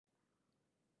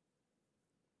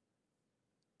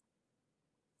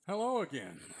Hello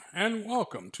again, and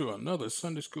welcome to another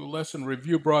Sunday School Lesson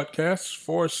Review broadcast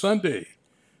for Sunday,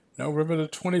 November the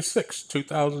 26th,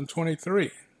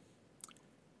 2023.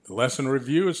 The lesson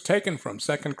review is taken from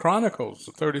 2nd Chronicles,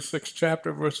 the 36th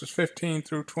chapter, verses 15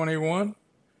 through 21,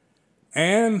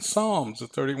 and Psalms, the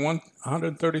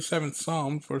 137th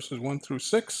Psalm, verses 1 through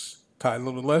 6. Title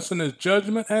of the lesson is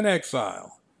Judgment and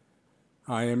Exile.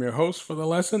 I am your host for the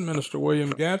lesson, Minister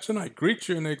William Gadson. I greet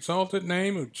you in the exalted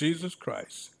name of Jesus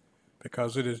Christ,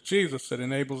 because it is Jesus that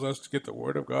enables us to get the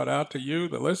Word of God out to you,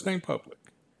 the listening public.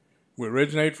 We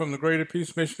originate from the Greater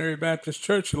Peace Missionary Baptist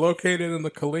Church, located in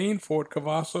the Killeen, Fort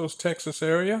Cavazos, Texas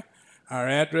area. Our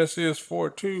address is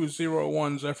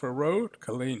 4201 Zephyr Road,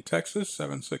 Killeen, Texas,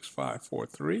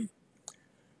 76543.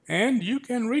 And you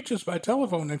can reach us by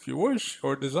telephone if you wish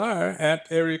or desire at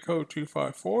area code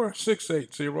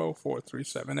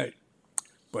 254-680-4378.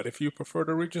 But if you prefer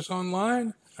to reach us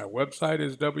online, our website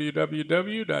is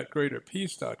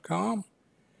www.greaterpeace.com.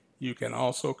 You can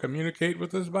also communicate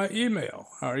with us by email.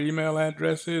 Our email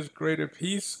address is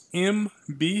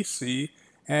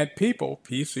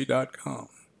greaterpeacembc@peoplepc.com.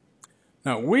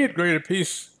 Now, we at Greater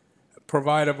Peace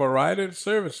provide a variety of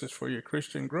services for your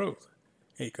Christian growth.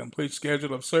 A complete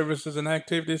schedule of services and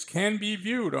activities can be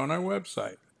viewed on our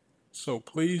website. So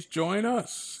please join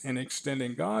us in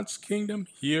extending God's kingdom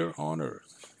here on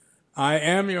earth. I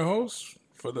am your host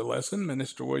for the lesson,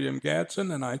 Minister William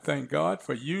Gadson, and I thank God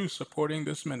for you supporting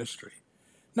this ministry.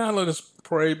 Now let us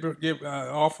pray,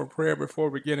 offer prayer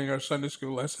before beginning our Sunday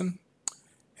school lesson.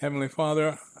 Heavenly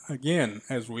Father, again,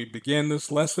 as we begin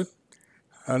this lesson,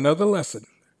 another lesson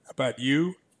about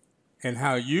you and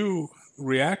how you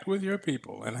react with your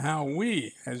people, and how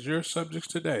we, as your subjects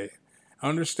today,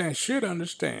 should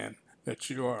understand that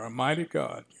you are a mighty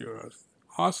God, you're an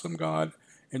awesome God,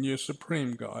 and you're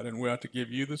supreme God, and we ought to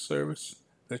give you the service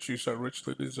that you so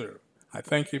richly deserve. I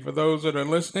thank you for those that are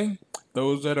listening,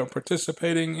 those that are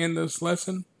participating in this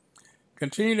lesson.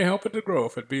 Continue to help it to grow,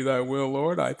 if it be thy will,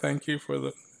 Lord. I thank you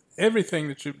for everything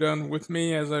that you've done with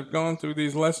me as I've gone through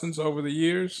these lessons over the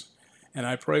years, and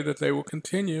I pray that they will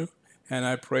continue, and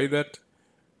I pray that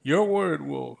your word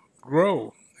will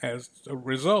grow as a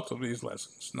result of these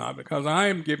lessons, not because I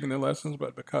am giving the lessons,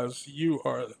 but because you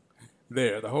are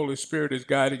there. The Holy Spirit is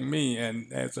guiding me,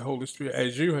 and as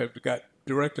you have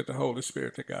directed the Holy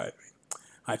Spirit to guide me.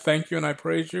 I thank you and I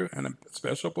praise you, and a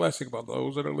special blessing about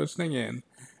those that are listening in,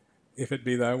 if it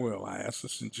be thy will. I ask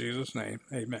this in Jesus' name.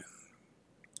 Amen.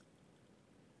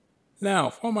 Now,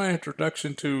 for my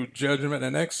introduction to judgment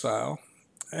and exile,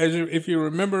 if you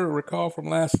recall from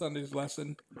last Sunday's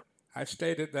lesson, I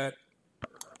stated that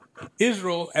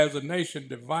Israel as a nation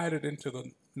divided into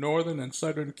the northern and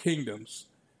southern kingdoms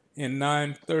in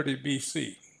 930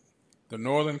 BC. The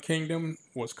northern kingdom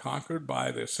was conquered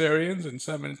by the Assyrians in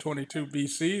 722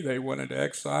 BC. They went into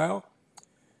exile.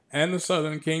 And the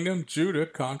southern kingdom, Judah,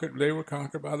 they were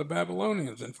conquered by the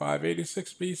Babylonians in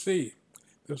 586 BC.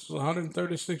 This was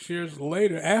 136 years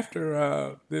later,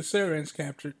 after the Assyrians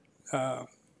captured the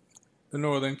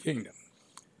northern kingdom.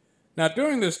 Now,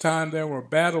 during this time, there were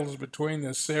battles between the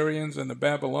Assyrians and the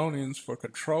Babylonians for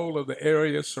control of the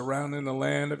area surrounding the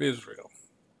land of Israel.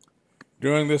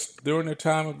 During the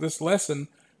time of this lesson,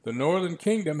 the northern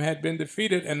kingdom had been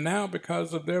defeated, and now,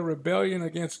 because of their rebellion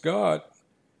against God,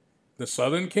 the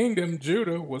southern kingdom,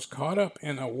 Judah, was caught up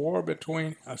in a war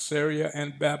between Assyria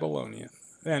and Babylonia,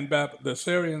 the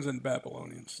Assyrians and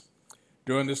Babylonians.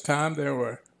 During this time, there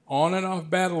were on and off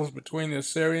battles between the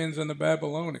Assyrians and the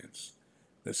Babylonians.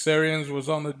 The Assyrians was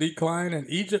on the decline, and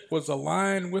Egypt was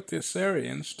aligned with the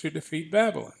Assyrians to defeat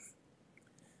Babylon.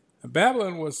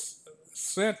 Babylon had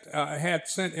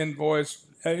sent envoys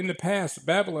in the past.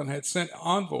 Babylon had sent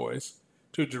envoys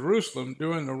to Jerusalem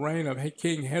during the reign of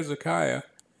King Hezekiah,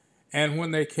 and when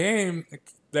they came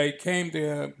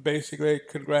to basically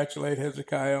congratulate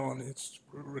Hezekiah on his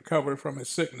recovery from his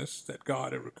sickness, that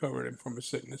God had recovered him from his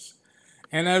sickness.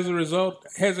 And as a result,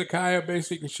 Hezekiah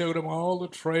basically showed him all the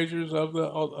treasures of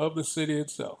the city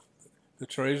itself, the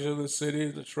treasures of the city,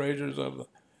 the treasures of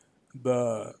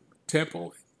the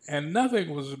temple, and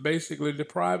nothing was basically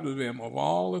deprived of them of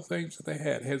all the things that they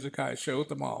had. Hezekiah showed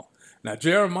them all. Now,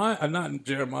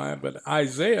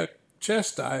 Isaiah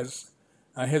chastised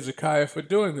Hezekiah for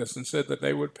doing this and said that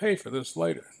they would pay for this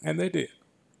later, and they did.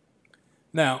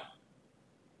 Now,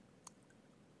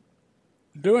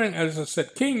 as I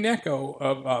said, King Necho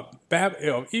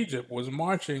of Egypt was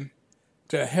marching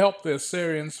to help the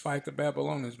Assyrians fight the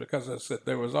Babylonians, because, as I said,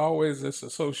 there was always this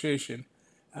association.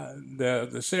 The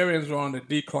Assyrians were on the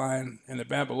decline, and the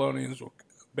Babylonians were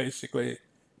basically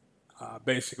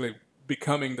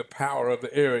becoming the power of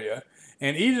the area.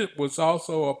 And Egypt was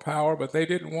also a power, but they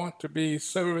didn't want to be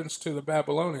servants to the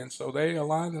Babylonians, so they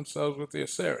aligned themselves with the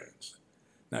Assyrians.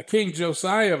 Now, King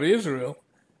Josiah of Israel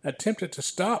attempted to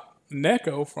stop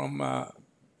Necho from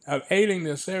aiding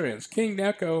the Assyrians. King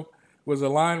Necho was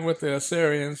aligned with the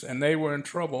Assyrians, and they were in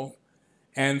trouble,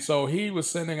 and so he was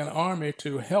sending an army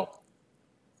to help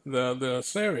the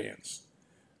Assyrians.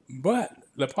 But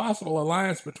the possible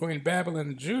alliance between Babylon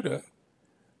and Judah,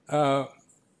 I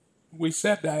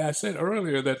said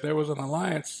earlier that there was an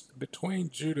alliance between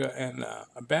Judah and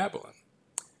Babylon.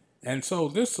 And so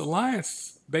this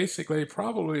alliance basically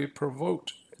probably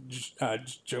provoked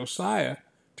Josiah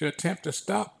to attempt to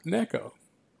stop Necho.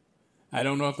 I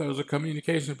don't know if there was a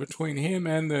communication between him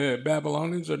and the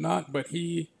Babylonians or not, but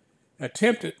he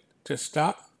attempted to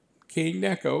stop King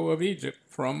Necho of Egypt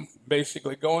from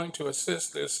basically going to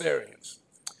assist the Assyrians.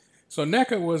 So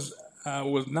Necho was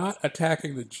not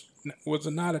attacking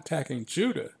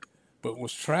Judah, but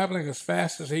was traveling as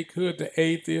fast as he could to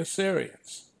aid the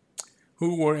Assyrians,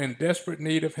 who were in desperate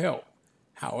need of help.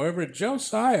 However,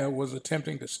 Josiah was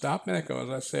attempting to stop Necho, as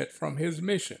I said, from his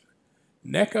mission.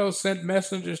 Necho sent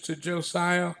messengers to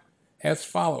Josiah as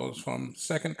follows from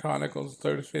 2 Chronicles,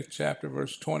 35th chapter,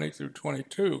 verse 20 through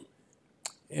 22.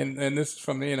 And this is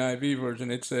from the NIV version.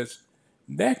 It says,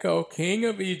 Necho, king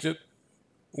of Egypt,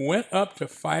 went up to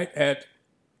fight at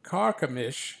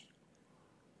Carchemish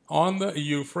on the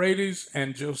Euphrates,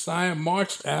 and Josiah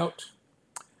marched out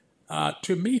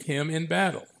to meet him in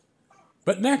battle.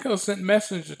 But Necho sent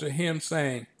messengers to him,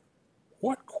 saying,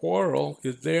 What quarrel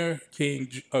is there, king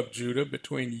of Judah,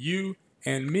 between you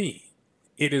and me?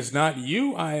 It is not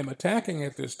you I am attacking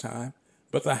at this time,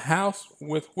 but the house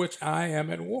with which I am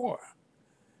at war.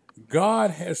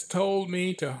 God has told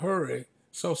me to hurry,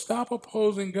 so stop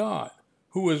opposing God,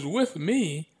 who is with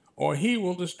me, or he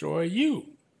will destroy you.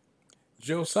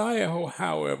 Josiah,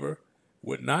 however,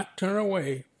 would not turn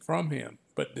away from him,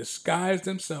 but disguised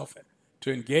himself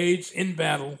to engage in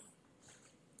battle,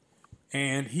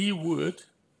 and he would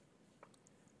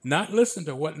not listen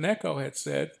to what Necho had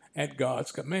said at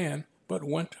God's command, but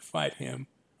went to fight him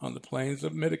on the plains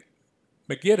of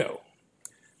Megiddo.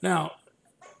 Now,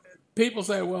 people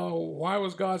say, well, why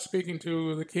was God speaking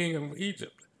to the king of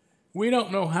Egypt? We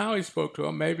don't know how he spoke to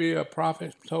him. Maybe a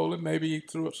prophet told him, maybe he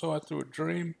saw it through a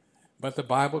dream, but the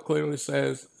Bible clearly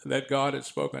says that God had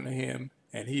spoken to him,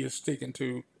 and he is speaking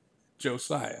to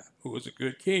Josiah, who was a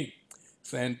good king,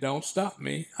 saying, don't stop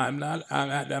me. I'm not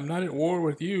at war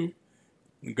with you.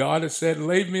 God has said,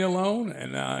 leave me alone,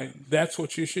 and that's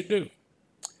what you should do.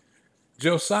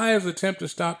 Josiah's attempt to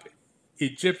stop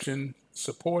Egyptian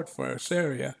support for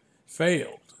Assyria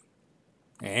failed.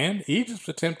 And Egypt's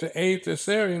attempt to aid the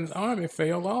Assyrian army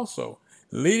failed also,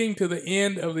 leading to the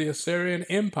end of the Assyrian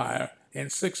Empire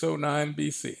in 609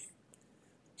 BC.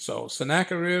 So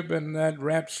Sennacherib and that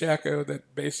Rabshakeh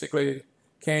that basically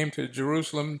came to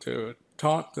Jerusalem to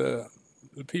taunt the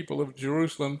people of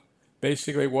Jerusalem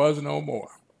basically was no more.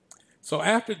 So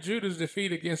after Judah's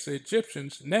defeat against the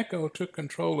Egyptians, Necho took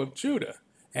control of Judah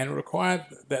and required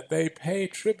that they pay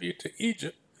tribute to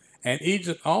Egypt, and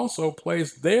Egypt also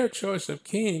placed their choice of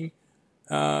king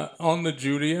on the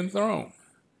Judean throne.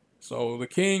 So the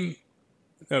king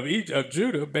of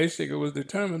Judah basically was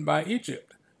determined by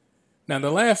Egypt. Now, the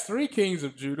last three kings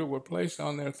of Judah were placed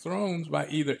on their thrones by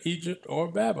either Egypt or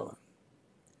Babylon.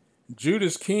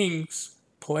 Judah's kings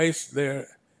placed there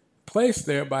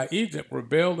by Egypt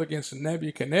rebelled against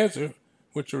Nebuchadnezzar,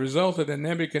 which resulted in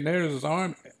Nebuchadnezzar's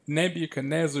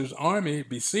army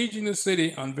besieging the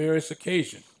city on various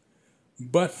occasions.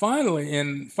 But finally,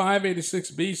 in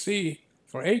 586 BC,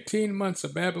 for 18 months, a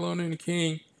Babylonian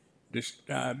king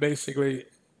basically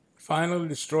finally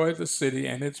destroyed the city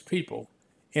and its people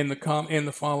in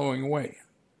the following way.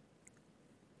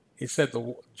 He said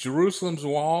Jerusalem's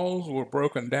walls were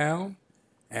broken down,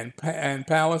 and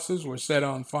palaces were set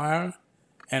on fire,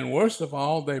 and worst of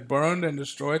all, they burned and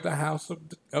destroyed the house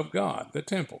of God, the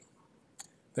temple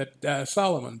that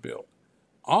Solomon built.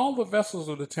 All the vessels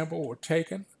of the temple were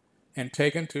taken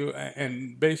to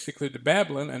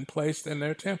Babylon and placed in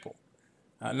their temple.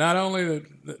 Not only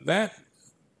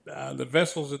the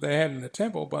vessels that they had in the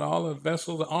temple, but all the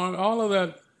vessels, all of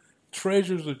the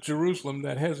treasures of Jerusalem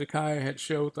that Hezekiah had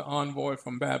showed the envoy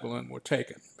from Babylon were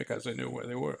taken because they knew where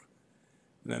they were.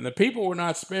 Then the people were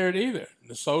not spared either.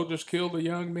 The soldiers killed the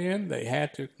young men. They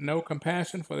had no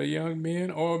compassion for the young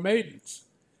men or maidens.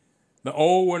 The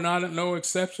old were not no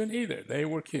exception either. They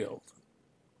were killed.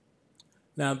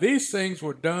 Now these things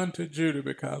were done to Judah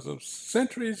because of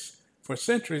for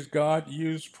centuries God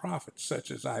used prophets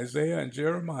such as Isaiah and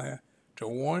Jeremiah to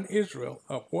warn Israel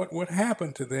of what would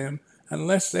happen to them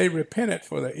unless they repented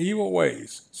for their evil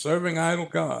ways, serving idol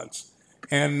gods,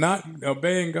 and not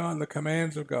obeying God and the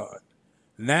commands of God.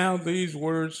 Now these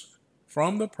words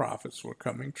from the prophets were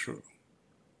coming true.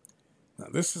 Now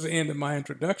this is the end of my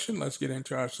introduction. Let's get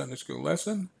into our Sunday school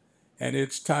lesson, and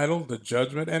it's titled The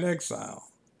Judgment and Exile.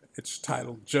 It's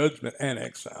titled Judgment and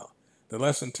Exile. The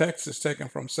lesson text is taken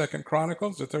from 2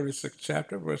 Chronicles, the 36th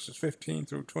chapter, verses 15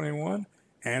 through 21,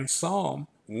 and Psalm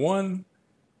 37,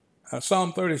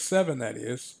 that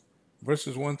is,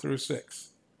 verses 1 through 6.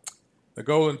 The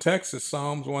golden text is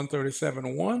Psalms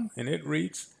 137:1, and it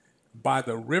reads, "By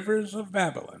the rivers of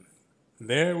Babylon,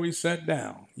 there we sat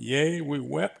down, yea, we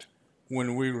wept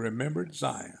when we remembered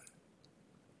Zion."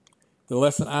 The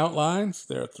lesson outlines,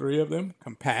 there are three of them: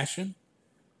 compassion,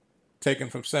 taken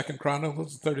from 2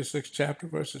 Chronicles, 36th chapter,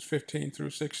 verses 15 through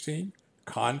 16.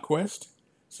 Conquest,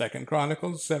 2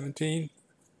 Chronicles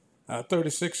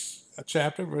 36th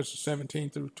chapter, verses 17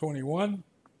 through 21.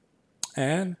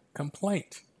 And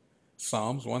complaint,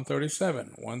 Psalms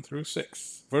 137, 1 through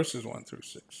 6, verses 1 through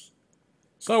 6.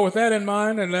 So with that in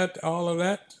mind and all of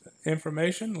that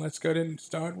information, let's go ahead and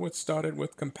started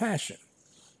with compassion.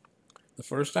 The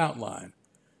first outline,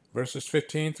 verses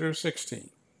 15 through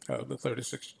 16 of the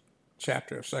 36th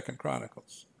chapter of 2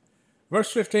 Chronicles.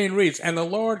 Verse 15 reads, "And the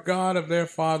Lord God of their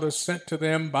fathers sent to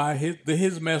them by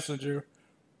his messenger,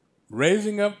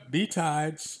 raising up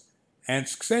betides and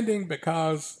sending,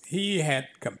 because he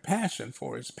had compassion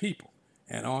for his people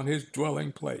and on his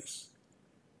dwelling place."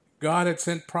 God had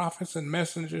sent prophets and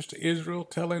messengers to Israel,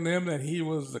 telling them that he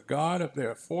was the God of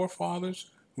their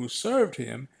forefathers who served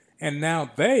him, and now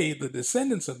they, the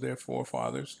descendants of their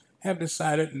forefathers, have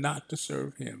decided not to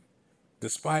serve him,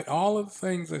 despite all of the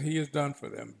things that he has done for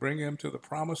them, bringing them to the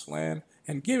promised land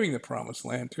and giving the promised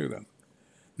land to them.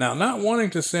 Now, not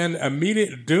wanting to send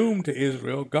immediate doom to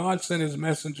Israel, God sent his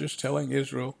messengers telling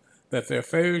Israel that their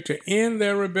failure to end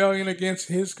their rebellion against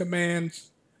his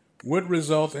commands would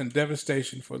result in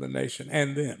devastation for the nation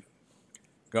and them.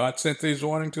 God sent these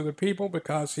warnings to the people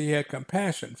because he had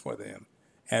compassion for them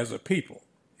as a people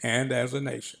and as a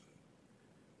nation.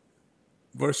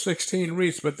 Verse 16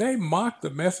 reads, "But they mocked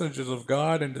the messengers of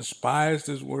God and despised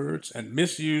his words and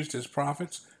misused his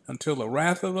prophets until the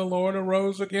wrath of the Lord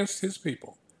arose against his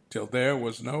people, till there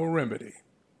was no remedy."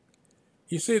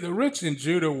 You see, the rich in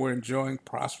Judah were enjoying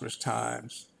prosperous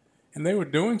times, and they were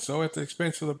doing so at the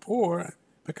expense of the poor,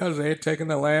 because they had taken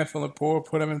the land from the poor,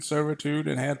 put them in servitude,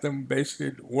 and had them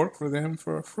basically work for them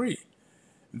for free.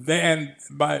 They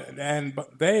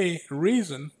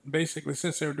reason, basically,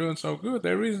 since they were doing so good,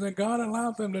 they reason that God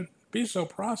allowed them to be so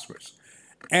prosperous.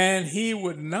 And he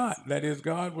would not, that is,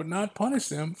 God would not punish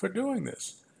them for doing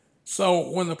this. So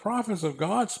when the prophets of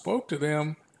God spoke to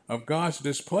them of God's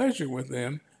displeasure with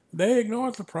them, they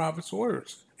ignored the prophets'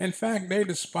 words. In fact, they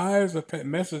despised the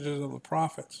messages of the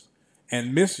prophets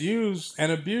and misused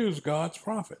and abused God's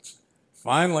prophets.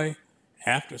 Finally,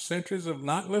 after centuries of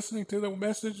not listening to the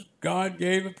message God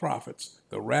gave the prophets,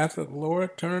 the wrath of the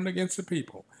Lord turned against the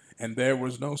people, and there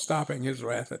was no stopping his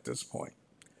wrath at this point.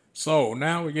 So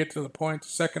now we get to the point. The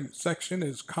second section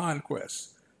is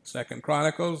conquest. 2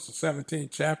 Chronicles,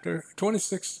 17th chapter,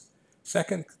 26,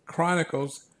 2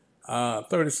 Chronicles,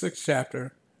 36th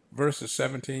chapter, verses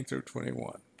 17 through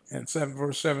 21. And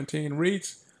verse 17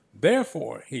 reads,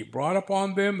 "Therefore he brought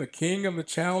upon them the king of the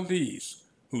Chaldees,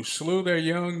 who slew their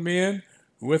young men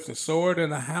with the sword in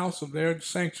the house of their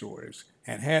sanctuaries,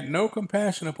 and had no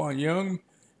compassion upon young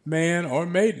man or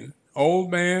maiden, old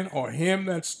man, or him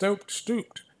that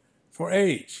stooped for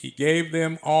age. He gave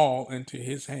them all into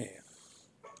his hand."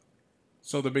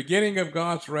 So the beginning of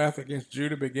God's wrath against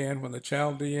Judah began when the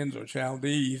Chaldeans,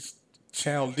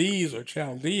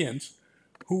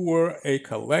 who were a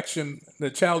collection, the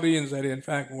Chaldeans that in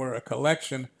fact were a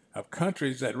collection of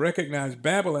countries that recognized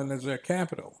Babylon as their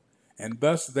capital, and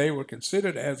thus they were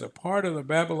considered as a part of the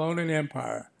Babylonian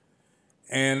Empire,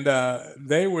 and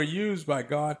they were used by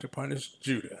God to punish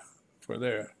Judah for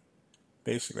their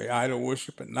basically idol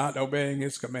worship and not obeying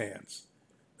his commands.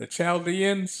 The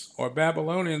Chaldeans or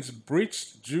Babylonians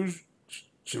breached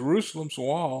Jerusalem's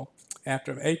wall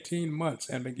after 18 months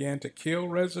and began to kill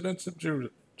residents of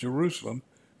Jerusalem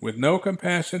with no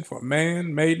compassion for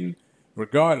man, maiden,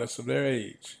 regardless of their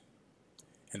age.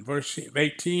 And verse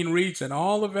 18 reads, "And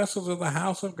all the vessels of the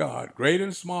house of God, great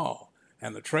and small,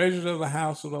 and the treasures of the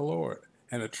house of the Lord,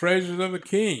 and the treasures of the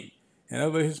king and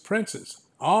of his princes,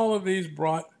 all of these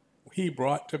he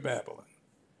brought to Babylon."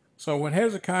 So when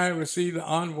Hezekiah received the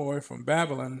envoy from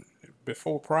Babylon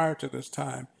prior to this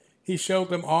time, he showed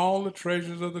them all the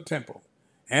treasures of the temple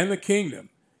and the kingdom,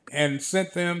 and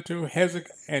sent them to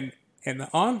Hezekiah. And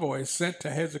the envoy sent to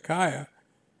Hezekiah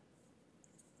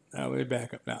Now let me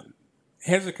back up now.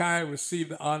 Hezekiah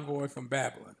received the envoy from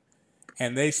Babylon.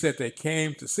 And they said they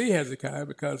came to see Hezekiah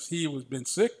because he was been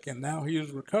sick and now he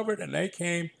was recovered. And they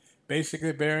came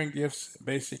basically bearing gifts,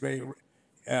 basically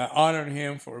honoring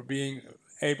him for being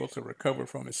able to recover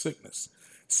from his sickness.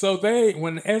 So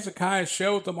when Hezekiah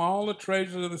showed them all the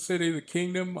treasures of the city, the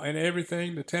kingdom and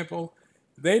everything, the temple,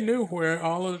 they knew where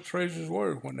all of the treasures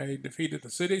were when they defeated the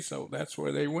city. So that's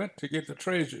where they went to get the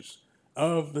treasures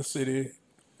of the city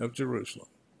of Jerusalem.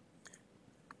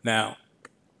 Now,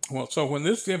 so when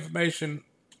this information,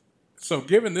 so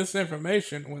given this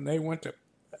information, when they went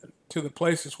to the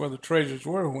places where the treasures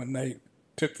were when they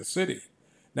took the city.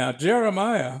 Now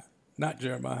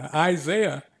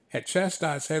Isaiah had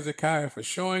chastised Hezekiah for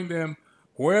showing them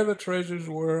where the treasures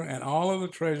were and all of the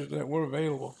treasures that were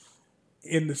available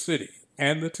in the city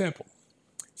and the temple.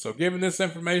 So given this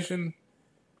information,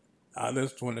 when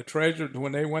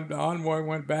the envoy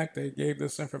went back, they gave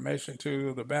this information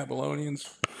to the Babylonians.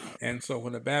 And so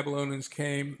when the Babylonians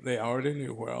came, they already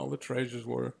knew where all the treasures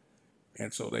were.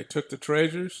 And so they took the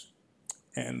treasures,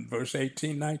 and verse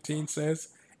 19 says,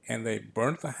 and they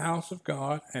burnt the house of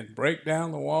God and brake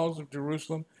down the walls of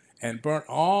Jerusalem and burnt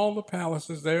all the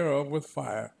palaces thereof with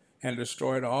fire and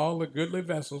destroyed all the goodly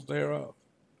vessels thereof.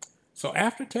 So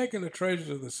after taking the treasures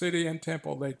of the city and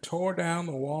temple, they tore down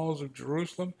the walls of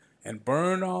Jerusalem and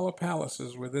burned all the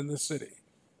palaces within the city.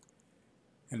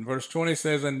 And verse 20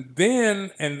 says, and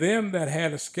them that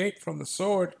had escaped from the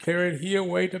sword carried he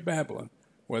away to Babylon,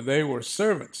 where they were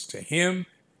servants to him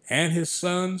and his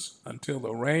sons until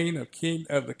the reign of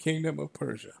the kingdom of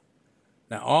Persia.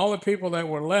 Now all the people that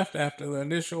were left after the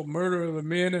initial murder of the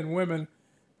men and women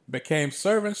became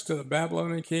servants to the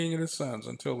Babylonian king and his sons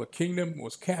until the kingdom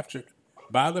was captured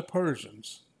by the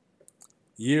Persians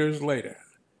years later.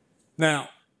 Now,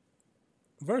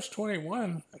 verse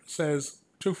 21 says,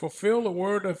 to fulfill the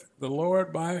word of the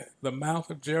Lord by the mouth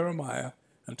of Jeremiah,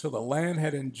 until the land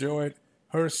had enjoyed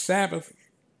her Sabbaths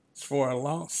for a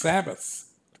long Sabbaths,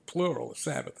 plural of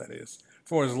Sabbath that is,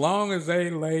 for as long as they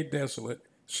lay desolate,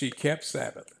 she kept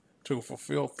Sabbath, to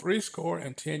fulfill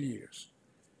 70 years.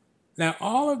 Now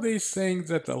all of these things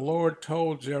that the Lord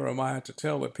told Jeremiah to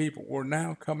tell the people were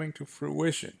now coming to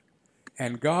fruition.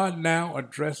 And God now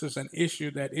addresses an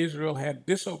issue that Israel had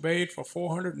disobeyed for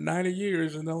 490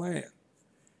 years in the land.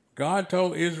 God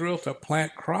told Israel to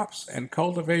plant crops and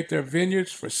cultivate their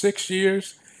vineyards for 6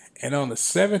 years, and on the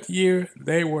 7th year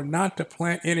they were not to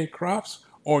plant any crops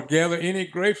or gather any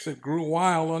grapes that grew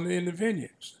wild in the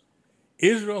vineyards.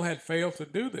 Israel had failed to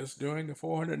do this during the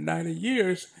 490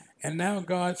 years, and now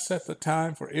God set the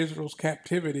time for Israel's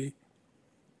captivity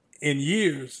in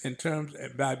years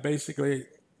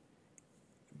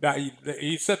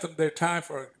he set their time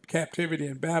for captivity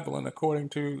in Babylon according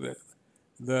to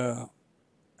the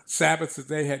Sabbaths that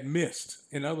they had missed.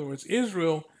 In other words,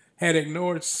 Israel had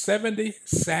ignored 70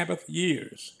 Sabbath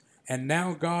years, and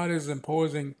now God is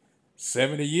imposing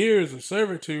 70 years of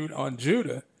servitude on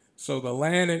Judah so the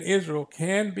land in Israel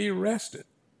can be rested.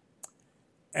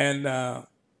 And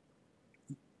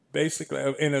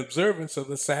basically in observance of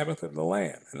the Sabbath of the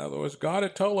land. In other words, God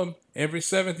had told them every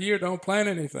 7th year don't plant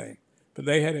anything, but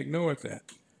they had ignored that.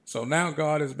 So now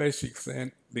God is basically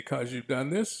saying, because you've done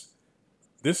this,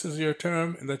 this is your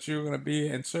term that you're going to be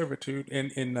in servitude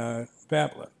in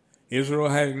Babylon. Israel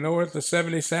had ignored the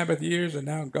 70 Sabbath years, and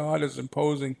now God is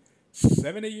imposing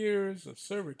 70 years of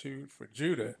servitude for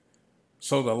Judah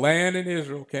so the land in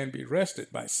Israel can be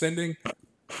rested by sending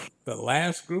the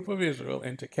last group of Israel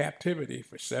into captivity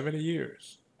for 70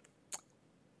 years.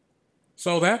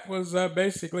 So that was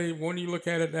basically, when you look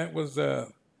at it, that was the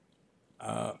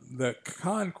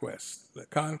conquest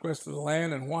of the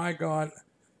land, and why God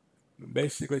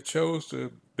basically chose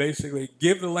to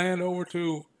give the land over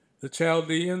to the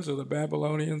Chaldeans or the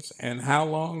Babylonians, and how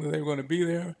long they were going to be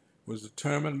there was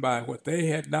determined by what they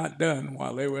had not done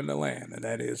while they were in the land, and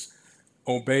that is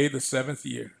obey the 7th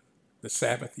year, the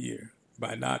Sabbath year,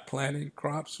 by not planting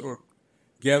crops or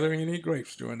gathering any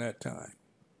grapes during that time.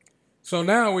 So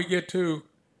now we get to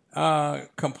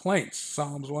complaints.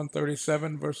 Psalms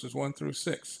 137, verses 1 through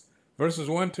 6. Verses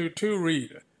 1 through 2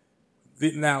 read,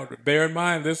 now bear in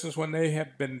mind, this is when they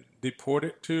have been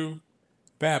deported to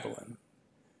Babylon.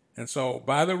 And so,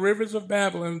 by the rivers of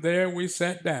Babylon, there we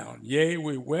sat down. Yea,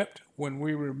 we wept when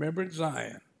we remembered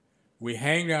Zion. We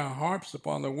hanged our harps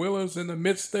upon the willows in the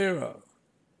midst thereof.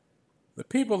 The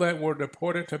people that were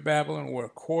deported to Babylon were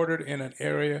quartered in an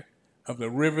area of the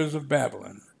rivers of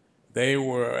Babylon. They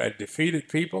were a defeated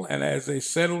people, and as they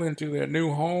settled into their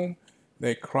new home,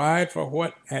 they cried for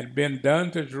what had been done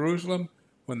to Jerusalem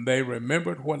when they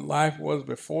remembered what life was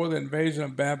before the invasion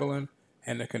of Babylon.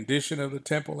 and the condition of the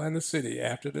temple and the city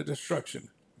after the destruction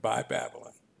by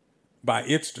Babylon, by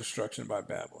its destruction by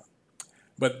Babylon.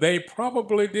 But they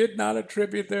probably did not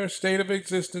attribute their state of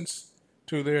existence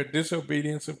to their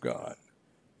disobedience of God.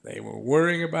 They were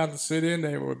worrying about the city and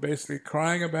they were basically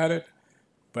crying about it,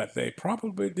 but they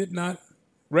probably did not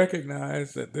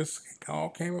recognize that this all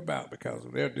came about because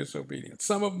of their disobedience.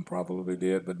 Some of them probably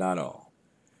did, but not all.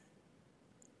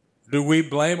 Do we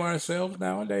blame ourselves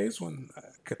nowadays when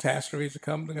catastrophes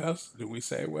come to us? Do we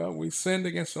say, well, we sinned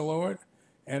against the Lord,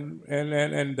 and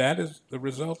that is the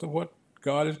result of what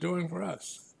God is doing for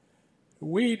us?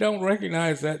 We don't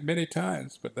recognize that many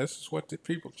times, but this is what the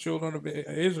children of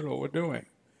Israel were doing.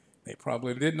 They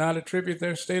probably did not attribute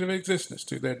their state of existence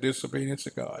to their disobedience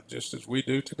to God, just as we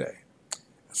do today.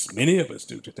 As many of us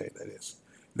do today, that is.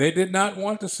 They did not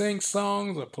want to sing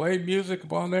songs or play music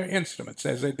upon their instruments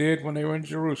as they did when they were in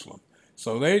Jerusalem.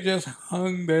 So they just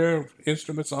hung their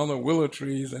instruments on the willow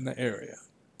trees in the area.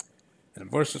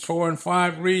 And verses 4 and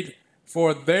 5 read,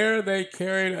 "For there they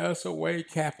carried us away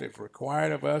captive,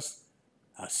 required of us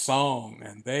a song,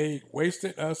 and they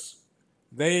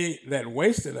that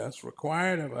wasted us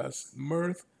required of us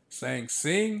mirth, saying,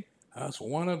 Sing us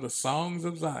one of the songs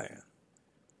of Zion."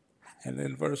 And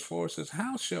then verse 4 says,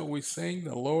 "How shall we sing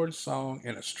the Lord's song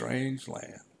in a strange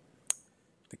land?"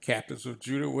 The captives of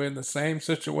Judah were in the same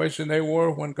situation they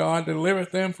were when God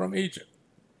delivered them from Egypt.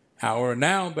 However,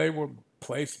 now they were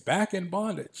placed back in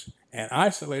bondage and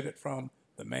isolated from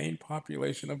the main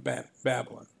population of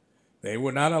Babylon. They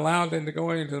were not allowed to go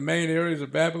into the main areas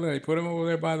of Babylon. They put them over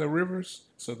there by the rivers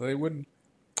so they wouldn't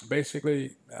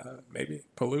basically maybe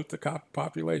pollute the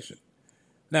population.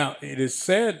 Now, it is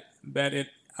said that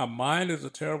a mind is a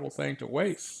terrible thing to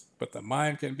waste, but the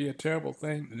mind can be a terrible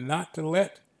thing not to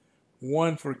let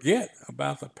one forget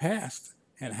about the past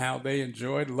and how they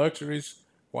enjoyed luxuries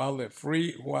while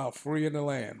free in the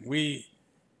land. We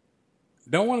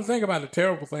don't want to think about the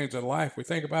terrible things in life. We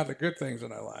think about the good things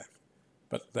in our life.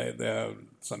 But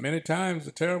so many times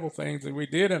the terrible things that we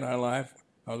did in our life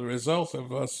are the result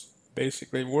of us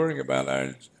basically worrying about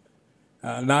our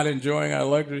not enjoying our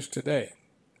luxuries today.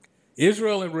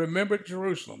 Israel had remembered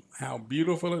Jerusalem, how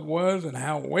beautiful it was and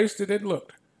how wasted it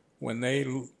looked when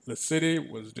the city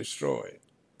was destroyed.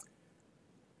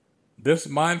 This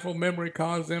mindful memory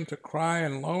caused them to cry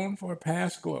and moan for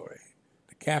past glory.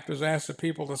 The captors asked the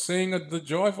people to sing the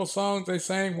joyful songs they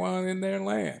sang while in their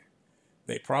land.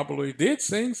 They probably did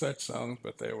sing such songs,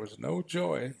 but there was no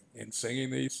joy in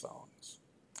singing these songs.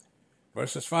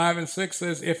 Verses 5 and 6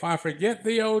 says, "If I forget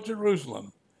thee, O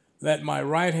Jerusalem, let my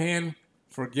right hand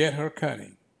forget her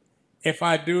cunning. If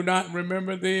I do not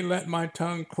remember thee, let my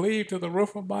tongue cleave to the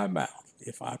roof of my mouth,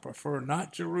 if I prefer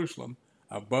not Jerusalem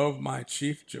above my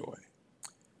chief joy."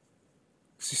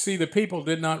 You see, the people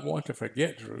did not want to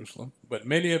forget Jerusalem, but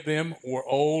many of them were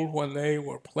old when they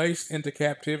were placed into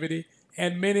captivity,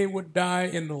 and many would die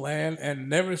in the land and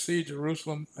never see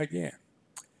Jerusalem again.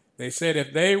 They said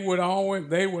if they would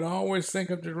always think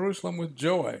of Jerusalem with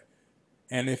joy,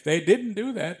 and if they didn't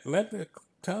do that, let the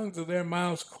tongues of their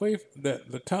mouths cleave,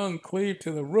 the tongue cleave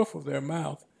to the roof of their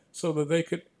mouth, so that they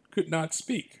could not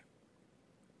speak.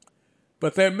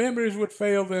 But their memories would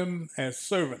fail them as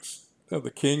servants of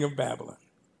the king of Babylon,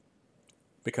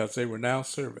 because they were now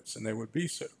servants, and they would be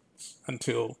servants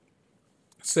until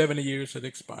 70 years had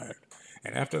expired.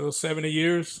 And after those 70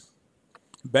 years,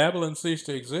 Babylon ceased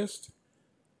to exist,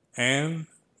 and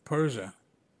Persia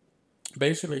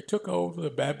basically took over the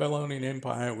Babylonian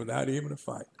Empire without even a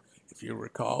fight. If you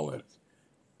recall,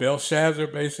 Belshazzar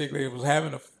basically was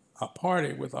having a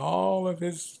party with all of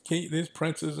his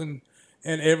princes and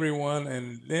everyone,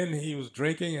 and then he was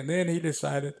drinking, and then he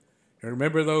decided,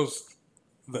 remember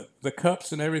the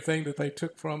cups and everything that they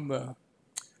took from the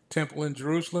temple in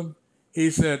Jerusalem? He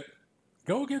said,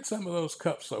 "Go get some of those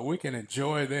cups so we can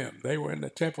enjoy them." They were in the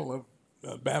temple of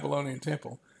the Babylonian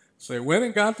temple. So they went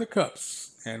and got the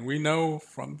cups. And we know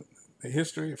from the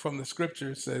history, from the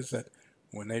scripture, it says that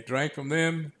when they drank from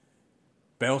them,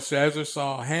 Belshazzar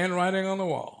saw handwriting on the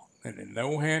wall. And in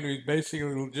no hand, he was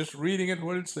basically just reading it,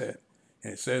 what it said.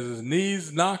 And it says his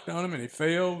knees knocked on him and he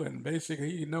failed, and basically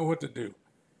he didn't know what to do.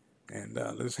 And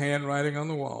this handwriting on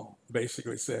the wall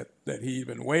basically said that he had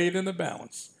been weighed in the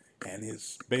balance, and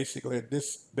his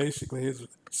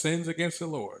sins against the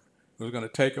Lord was going to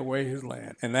take away his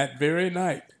land. And that very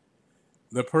night,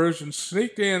 the Persians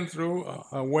sneaked in through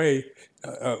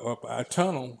a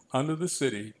tunnel under the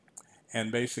city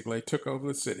and basically took over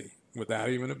the city without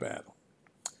even a battle.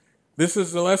 This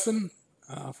is the lesson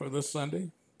for this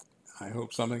Sunday. I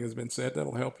hope something has been said that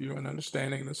will help you in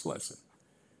understanding this lesson.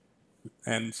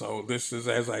 And so this is,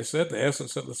 as I said, the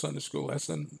essence of the Sunday school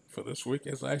lesson for this week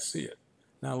as I see it.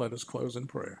 Now let us close in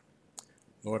prayer.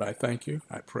 Lord, I thank you,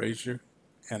 I praise you,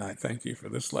 and I thank you for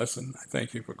this lesson. I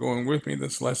thank you for going with me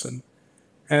this lesson.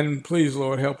 And please,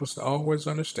 Lord, help us to always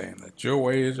understand that your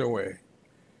way is your way.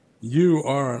 You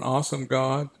are an awesome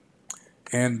God,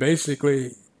 and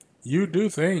basically, you do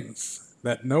things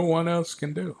that no one else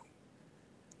can do.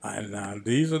 And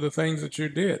these are the things that you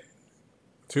did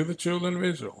to the children of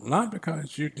Israel, not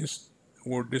because you just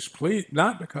were displeased,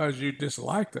 not because you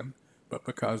disliked them, but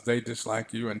because they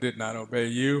disliked you and did not obey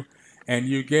you, and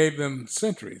you gave them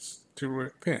centuries to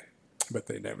repent, but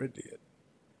they never did.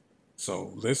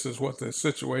 So this is what the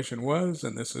situation was,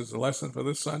 and this is the lesson for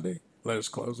this Sunday. Let us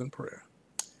close in prayer.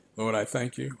 Lord, I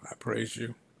thank you. I praise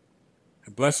you.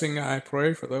 A blessing I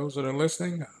pray for those that are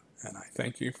listening, and I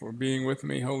thank you for being with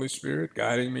me, Holy Spirit,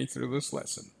 guiding me through this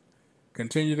lesson.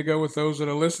 Continue to go with those that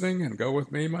are listening and go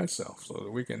with me myself so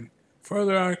that we can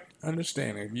further our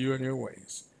understanding of you and your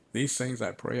ways. These things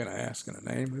I pray and I ask in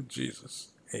the name of Jesus.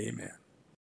 Amen.